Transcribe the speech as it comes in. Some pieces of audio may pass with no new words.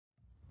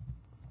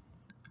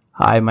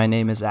Hi, my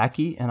name is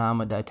Aki, and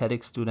I'm a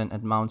dietetic student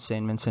at Mount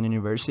St. Vincent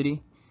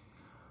University.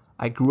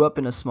 I grew up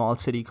in a small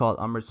city called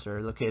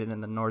Amritsar, located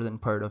in the northern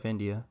part of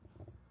India.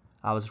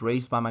 I was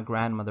raised by my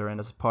grandmother,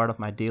 and as a part of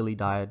my daily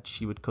diet,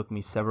 she would cook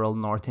me several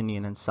North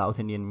Indian and South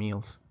Indian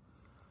meals.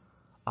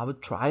 I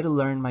would try to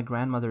learn my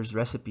grandmother's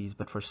recipes,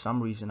 but for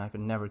some reason I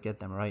could never get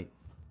them right.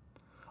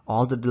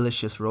 All the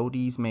delicious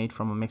rotis made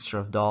from a mixture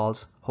of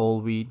dals,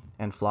 whole wheat,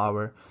 and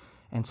flour,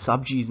 and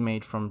sabjis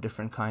made from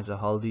different kinds of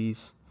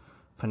haldis,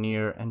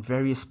 paneer, and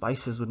various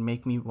spices would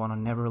make me want to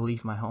never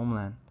leave my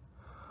homeland.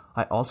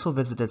 I also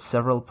visited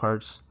several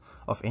parts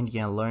of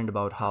India and learned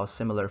about how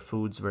similar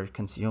foods were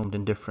consumed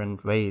in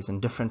different ways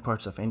in different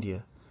parts of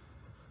India.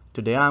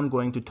 Today I'm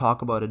going to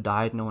talk about a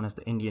diet known as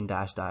the Indian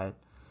Dash diet,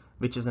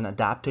 which is an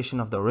adaptation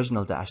of the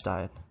original Dash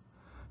diet.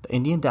 The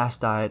Indian Dash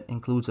diet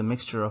includes a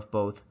mixture of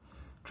both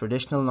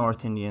traditional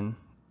North Indian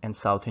and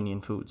South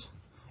Indian foods.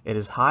 It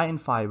is high in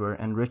fiber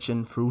and rich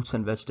in fruits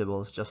and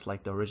vegetables, just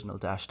like the original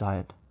Dash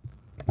diet.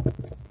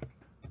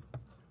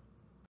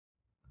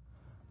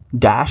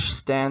 DASH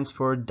stands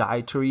for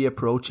Dietary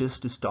Approaches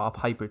to Stop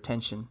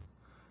Hypertension.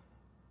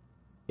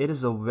 It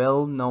is a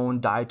well-known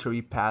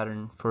dietary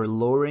pattern for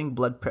lowering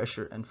blood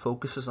pressure and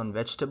focuses on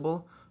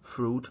vegetable,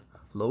 fruit,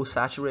 low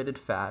saturated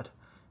fat,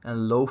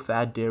 and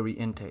low-fat dairy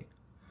intake.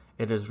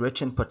 It is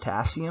rich in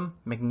potassium,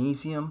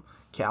 magnesium,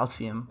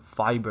 calcium,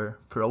 fiber,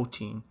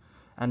 protein,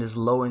 and is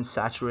low in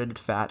saturated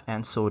fat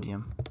and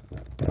sodium.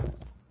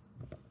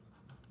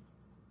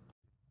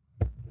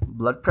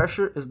 Blood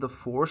pressure is the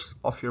force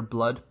of your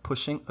blood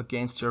pushing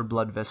against your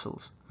blood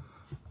vessels.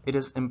 It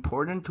is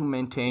important to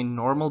maintain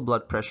normal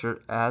blood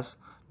pressure as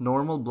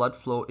normal blood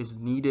flow is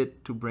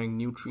needed to bring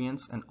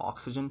nutrients and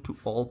oxygen to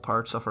all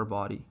parts of our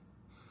body.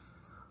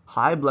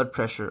 High blood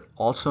pressure,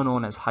 also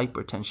known as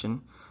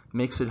hypertension,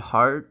 makes it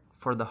hard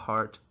for the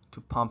heart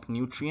to pump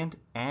nutrient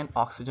and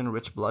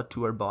oxygen-rich blood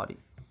to our body.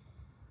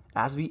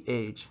 As we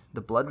age,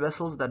 the blood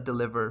vessels that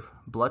deliver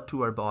blood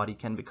to our body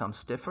can become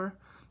stiffer,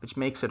 which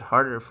makes it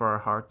harder for our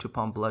heart to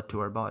pump blood to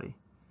our body.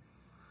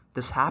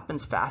 This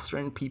happens faster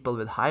in people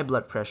with high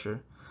blood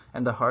pressure,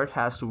 and the heart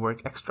has to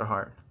work extra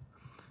hard.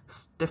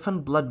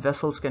 Stiffened blood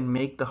vessels can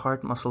make the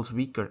heart muscles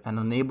weaker and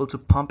unable to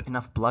pump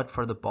enough blood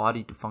for the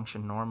body to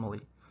function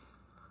normally.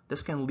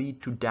 This can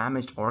lead to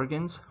damaged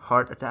organs,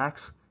 heart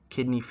attacks,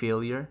 kidney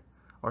failure,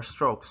 or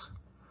strokes.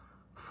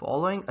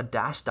 Following a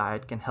DASH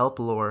diet can help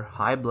lower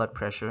high blood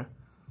pressure.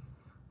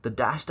 The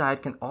DASH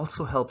diet can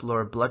also help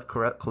lower blood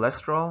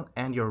cholesterol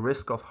and your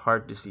risk of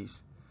heart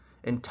disease.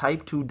 In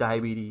type 2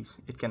 diabetes,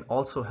 it can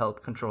also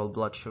help control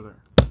blood sugar.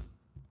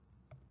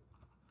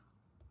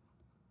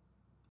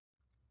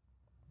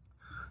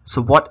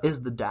 So what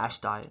is the DASH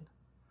diet?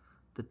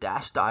 The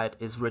DASH diet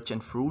is rich in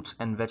fruits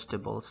and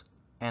vegetables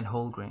and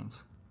whole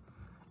grains.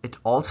 It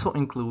also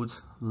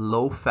includes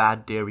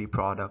low-fat dairy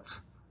products,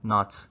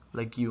 nuts,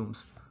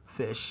 legumes,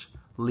 fish,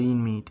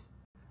 lean meat,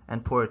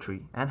 and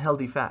poultry, and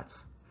healthy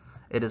fats.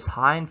 It is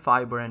high in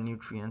fiber and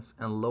nutrients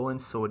and low in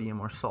sodium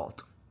or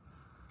salt.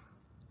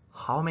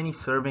 How many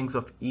servings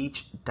of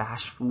each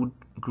DASH food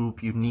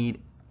group you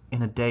need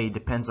in a day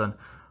depends on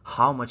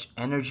how much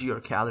energy or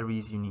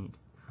calories you need.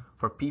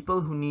 For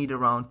people who need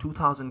around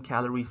 2,000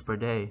 calories per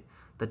day,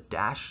 the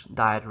DASH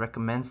diet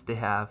recommends they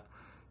have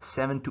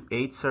 7 to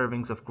 8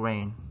 servings of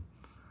grain.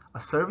 A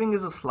serving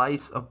is a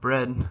slice of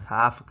bread,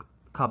 half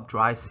cup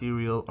dry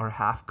cereal, or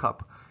half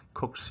cup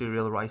cooked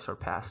cereal, rice, or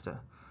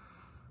pasta,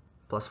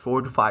 plus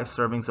 4 to 5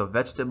 servings of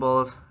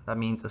vegetables. That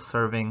means a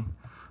serving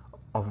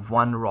of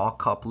 1 raw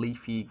cup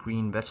leafy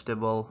green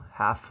vegetable,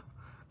 half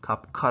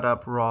cup cut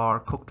up raw or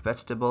cooked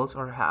vegetables,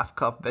 or half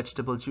cup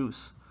vegetable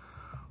juice.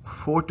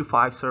 4 to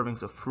 5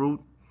 servings of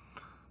fruit.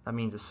 That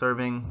means a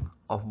serving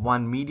of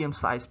 1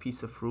 medium-sized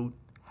piece of fruit,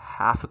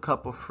 half a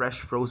cup of fresh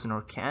frozen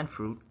or canned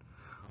fruit,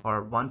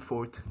 or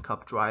 1/4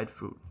 cup dried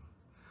fruit.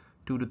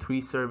 2 to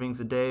 3 servings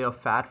a day of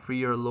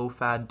fat-free or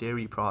low-fat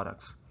dairy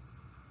products.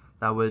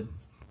 That would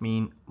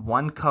mean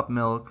 1 cup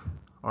milk,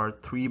 or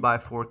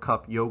 3/4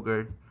 cup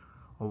yogurt,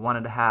 or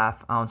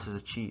 1.5 ounces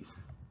of cheese.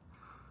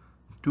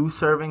 2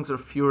 servings or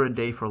fewer a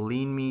day for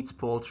lean meats,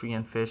 poultry,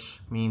 and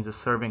fish means a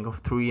serving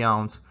of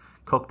 3-ounce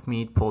cooked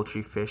meat,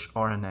 poultry, fish,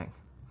 or an egg.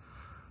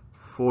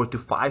 4 to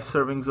 5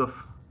 servings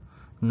of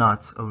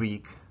nuts a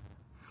week,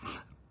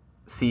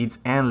 seeds,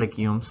 and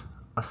legumes.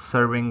 A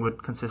serving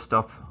would consist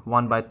of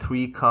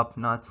 1/3 cup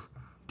nuts,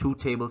 2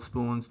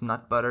 tablespoons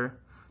nut butter,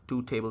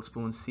 2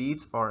 tablespoons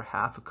seeds, or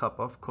half a cup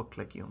of cooked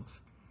legumes.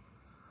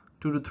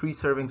 2 to 3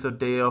 servings a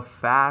day of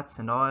fats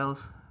and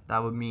oils.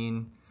 That would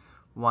mean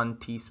 1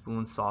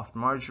 teaspoon soft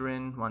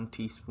margarine, 1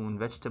 teaspoon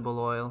vegetable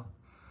oil,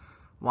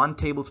 1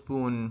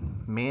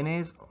 tablespoon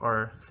mayonnaise,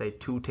 or say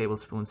 2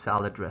 tablespoons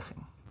salad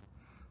dressing.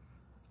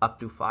 Up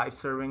to 5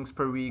 servings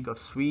per week of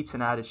sweets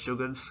and added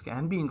sugars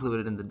can be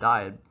included in the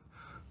diet,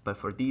 but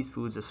for these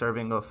foods, a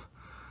serving of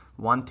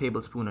 1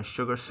 tablespoon of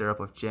sugar syrup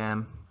of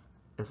jam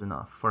is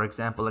enough. For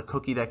example, a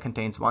cookie that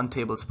contains 1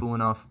 tablespoon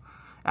of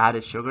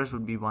added sugars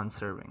would be 1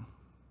 serving.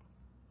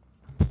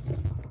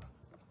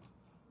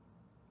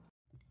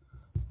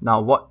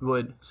 Now, what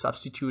would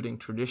substituting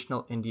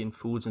traditional Indian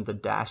foods in the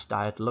DASH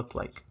diet look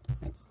like?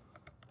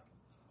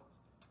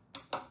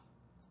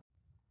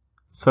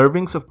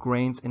 Servings of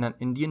grains in an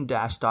Indian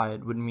DASH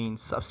diet would mean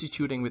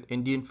substituting with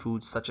Indian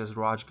foods such as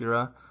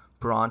rajgira,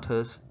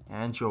 paranthas,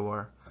 and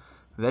jowar.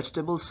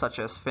 Vegetables such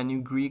as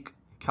fenugreek,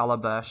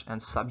 calabash,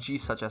 and sabji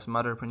such as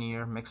matar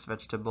paneer, mixed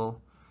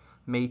vegetable,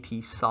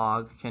 methi,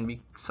 saag can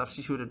be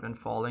substituted when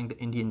following the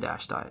Indian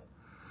DASH diet.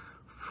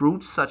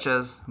 Fruits such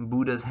as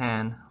Buddha's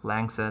hand,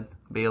 langsat,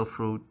 bale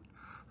fruit,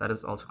 that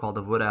is also called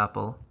the wood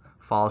apple,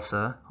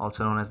 falsa,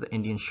 also known as the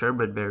Indian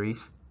sherbet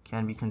berries,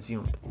 can be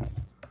consumed.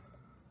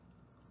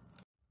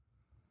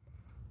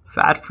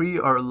 Fat-free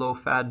or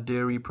low-fat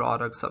dairy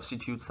product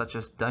substitutes such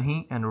as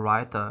dahi and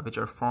raita, which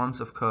are forms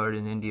of curd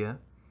in India.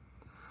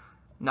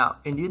 Now,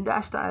 Indian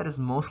DASH diet is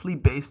mostly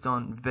based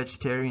on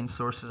vegetarian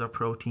sources of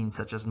protein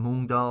such as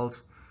moong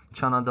dals,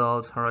 chana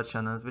dals, hara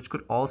chanas, which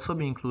could also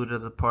be included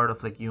as a part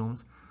of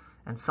legumes,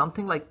 and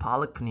something like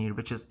palak paneer,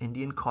 which is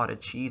Indian cottage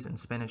cheese and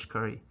spinach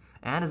curry,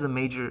 and is a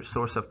major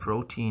source of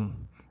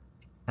protein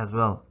as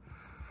well.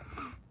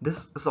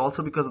 This is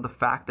also because of the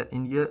fact that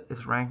India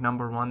is ranked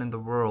 #1 in the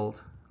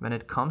world when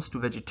it comes to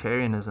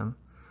vegetarianism,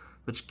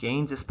 which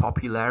gains its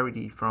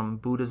popularity from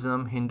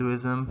Buddhism,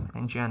 Hinduism,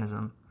 and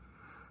Jainism.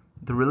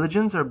 The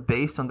religions are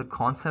based on the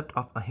concept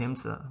of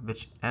ahimsa,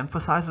 which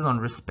emphasizes on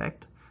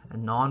respect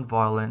and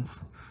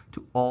non-violence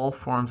to all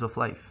forms of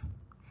life.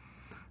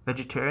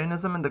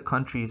 Vegetarianism in the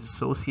country is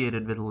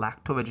associated with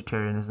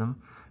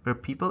lacto-vegetarianism, where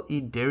people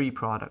eat dairy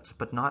products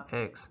but not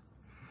eggs.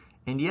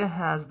 India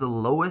has the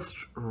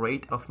lowest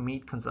rate of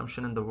meat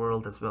consumption in the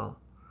world as well.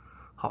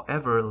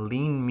 However,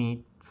 lean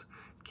meats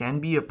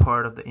can be a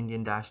part of the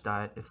Indian DASH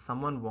diet if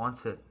someone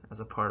wants it as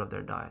a part of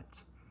their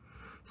diet.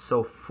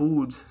 So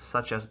foods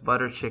such as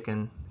butter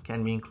chicken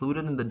can be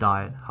included in the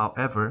diet.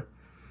 However,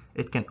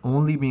 it can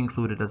only be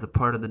included as a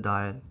part of the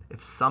diet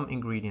if some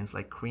ingredients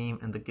like cream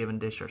in the given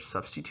dish are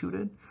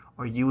substituted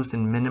or used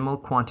in minimal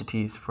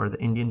quantities for the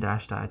Indian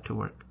DASH diet to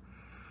work.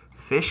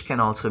 Fish can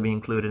also be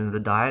included in the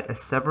diet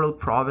as several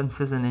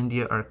provinces in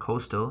India are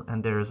coastal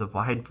and there is a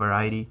wide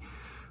variety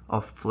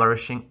of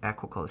flourishing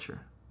aquaculture.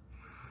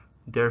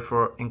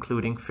 Therefore,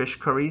 including fish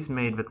curries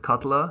made with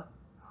katla,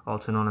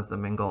 also known as the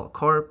Bengal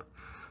carp,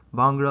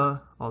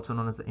 bhangra, also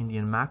known as the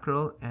Indian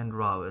mackerel, and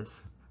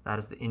rawas, that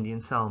is the Indian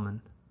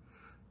salmon.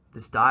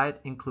 This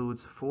diet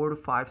includes 4 to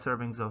 5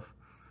 servings of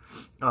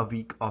a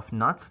week of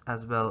nuts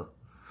as well.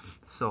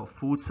 So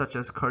foods such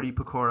as curry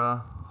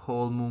pakora,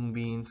 whole mung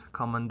beans,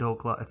 khaman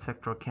dhokla,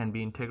 etc. can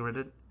be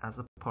integrated as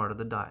a part of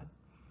the diet.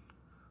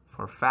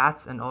 For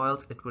fats and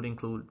oils, it would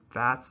include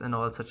fats and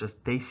oils such as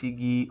desi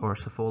ghee or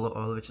safflower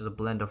oil, which is a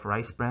blend of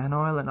rice bran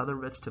oil and other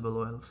vegetable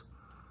oils.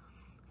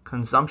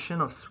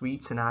 Consumption of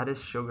sweets and added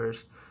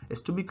sugars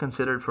is to be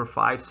considered for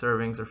 5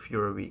 servings or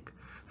fewer a week.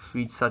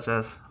 Sweets such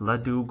as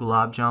laddu,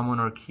 gulab jamun,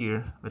 or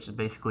kheer, which is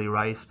basically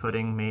rice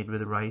pudding made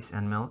with rice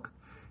and milk,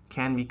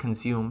 can be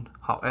consumed,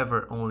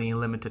 however only in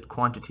limited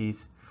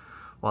quantities,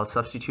 while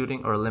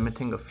substituting or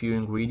limiting a few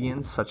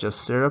ingredients such as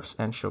syrups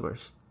and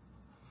sugars.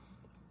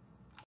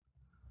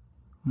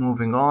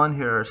 Moving on,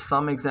 here are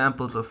some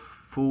examples of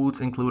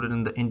foods included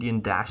in the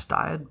Indian DASH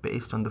diet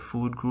based on the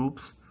food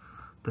groups.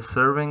 The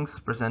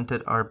servings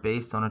presented are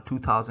based on a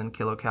 2000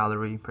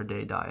 kilocalorie per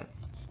day diet.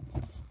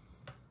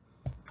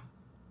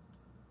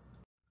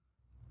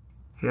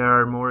 Here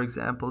are more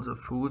examples of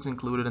foods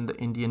included in the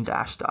Indian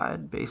DASH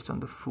diet based on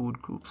the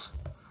food groups.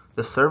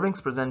 The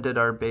servings presented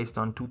are based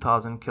on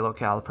 2000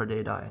 kilocal per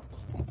day diet.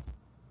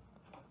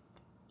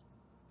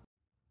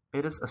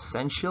 It is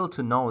essential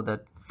to know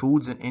that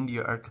foods in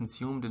India are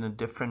consumed in a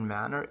different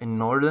manner in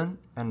northern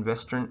and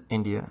western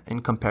India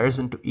in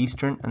comparison to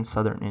eastern and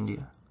southern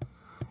India.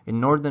 In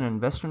northern and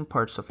western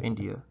parts of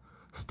India,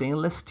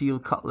 stainless steel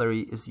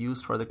cutlery is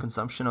used for the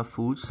consumption of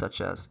foods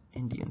such as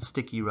Indian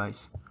sticky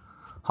rice.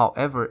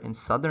 However, in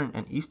southern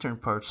and eastern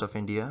parts of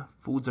India,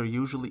 foods are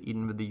usually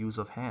eaten with the use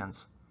of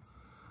hands.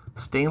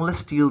 Stainless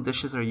steel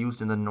dishes are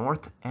used in the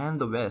north and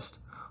the west.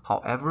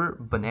 However,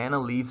 banana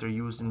leaves are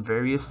used in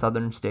various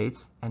southern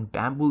states and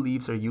bamboo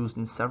leaves are used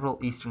in several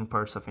eastern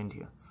parts of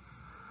India.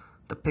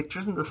 The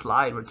pictures in the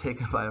slide were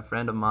taken by a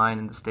friend of mine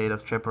in the state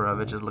of Tripura,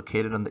 which is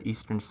located on the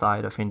eastern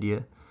side of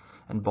India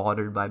and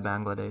bordered by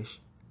Bangladesh.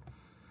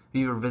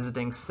 We were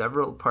visiting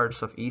several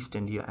parts of East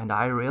India and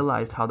I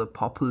realized how the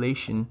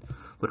population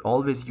would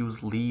always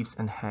use leaves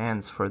and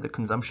hands for the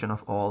consumption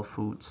of all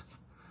foods.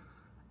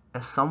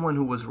 As someone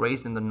who was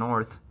raised in the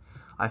north,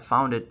 I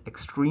found it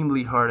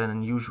extremely hard and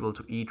unusual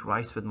to eat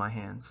rice with my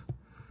hands.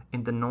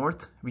 In the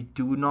north, we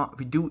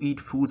do eat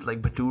foods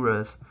like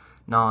bhaturas,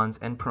 naans,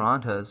 and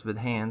paranthas with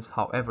hands.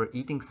 However,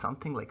 eating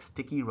something like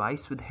sticky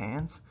rice with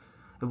hands,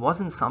 it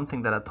wasn't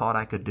something that I thought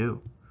I could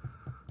do.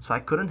 So I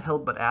couldn't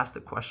help but ask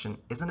the question,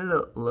 isn't it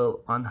a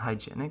little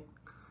unhygienic?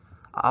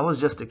 I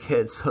was just a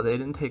kid, so they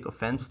didn't take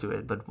offense to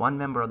it, but one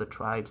member of the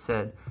tribe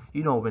said,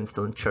 "You know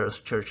Winston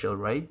Churchill,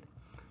 right?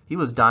 He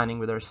was dining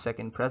with our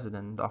second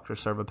president, Dr.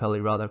 Sarvepalli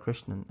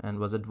Radhakrishnan, and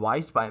was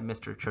advised by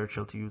Mr.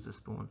 Churchill to use a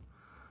spoon.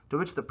 To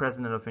which the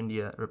President of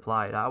India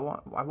replied, I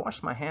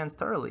washed my hands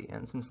thoroughly,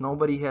 and since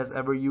nobody has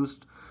ever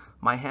used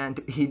my hand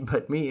to eat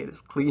but me, it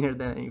is cleaner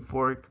than any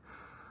fork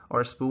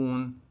or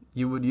spoon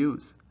you would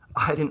use.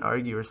 I didn't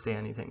argue or say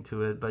anything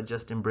to it, but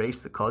just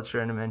embraced the culture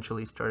and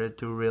eventually started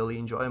to really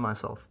enjoy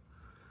myself.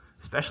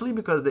 Especially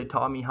because they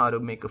taught me how to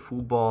make a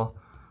food ball,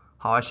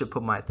 how I should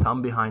put my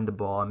thumb behind the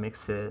ball,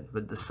 mix it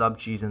with the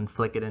sabjis and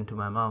flick it into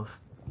my mouth.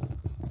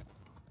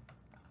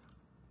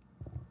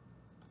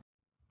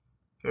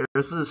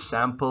 Here's a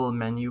sample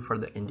menu for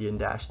the Indian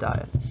Dash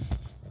diet.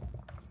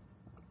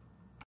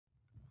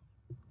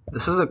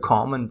 This is a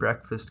common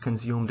breakfast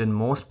consumed in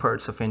most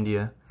parts of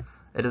India.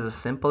 It is a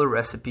simple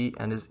recipe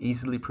and is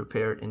easily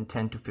prepared in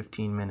 10 to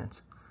 15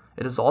 minutes.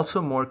 It is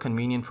also more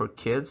convenient for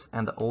kids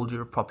and the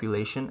older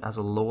population as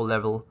a low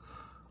level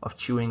of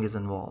chewing is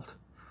involved.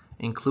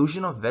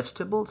 Inclusion of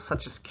vegetables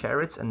such as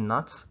carrots and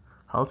nuts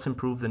helps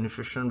improve the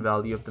nutritional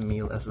value of the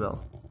meal as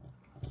well.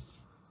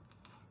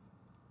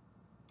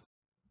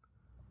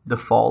 The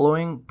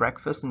following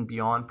breakfast and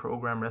beyond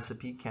program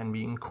recipe can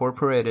be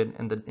incorporated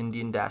in the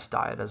Indian Dash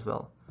diet as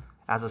well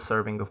as a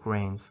serving of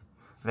grains.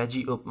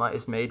 Veggie upma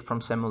is made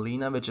from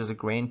semolina, which is a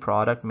grain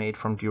product made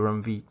from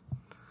durum wheat.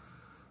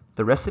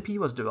 The recipe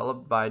was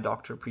developed by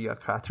Dr. Priya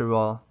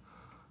Khatriwal.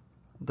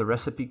 The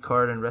recipe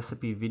card and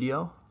recipe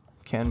video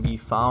can be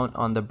found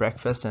on the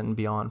Breakfast and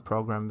Beyond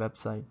program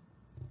website.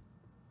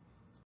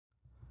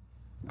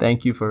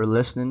 Thank you for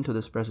listening to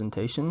this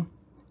presentation.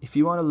 If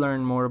you want to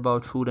learn more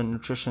about food and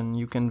nutrition,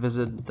 you can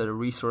visit the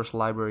resource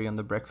library on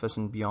the Breakfast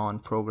and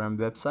Beyond program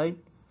website.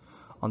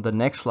 On the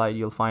next slide,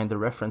 you'll find the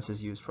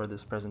references used for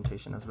this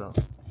presentation as well.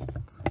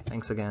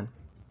 Thanks again.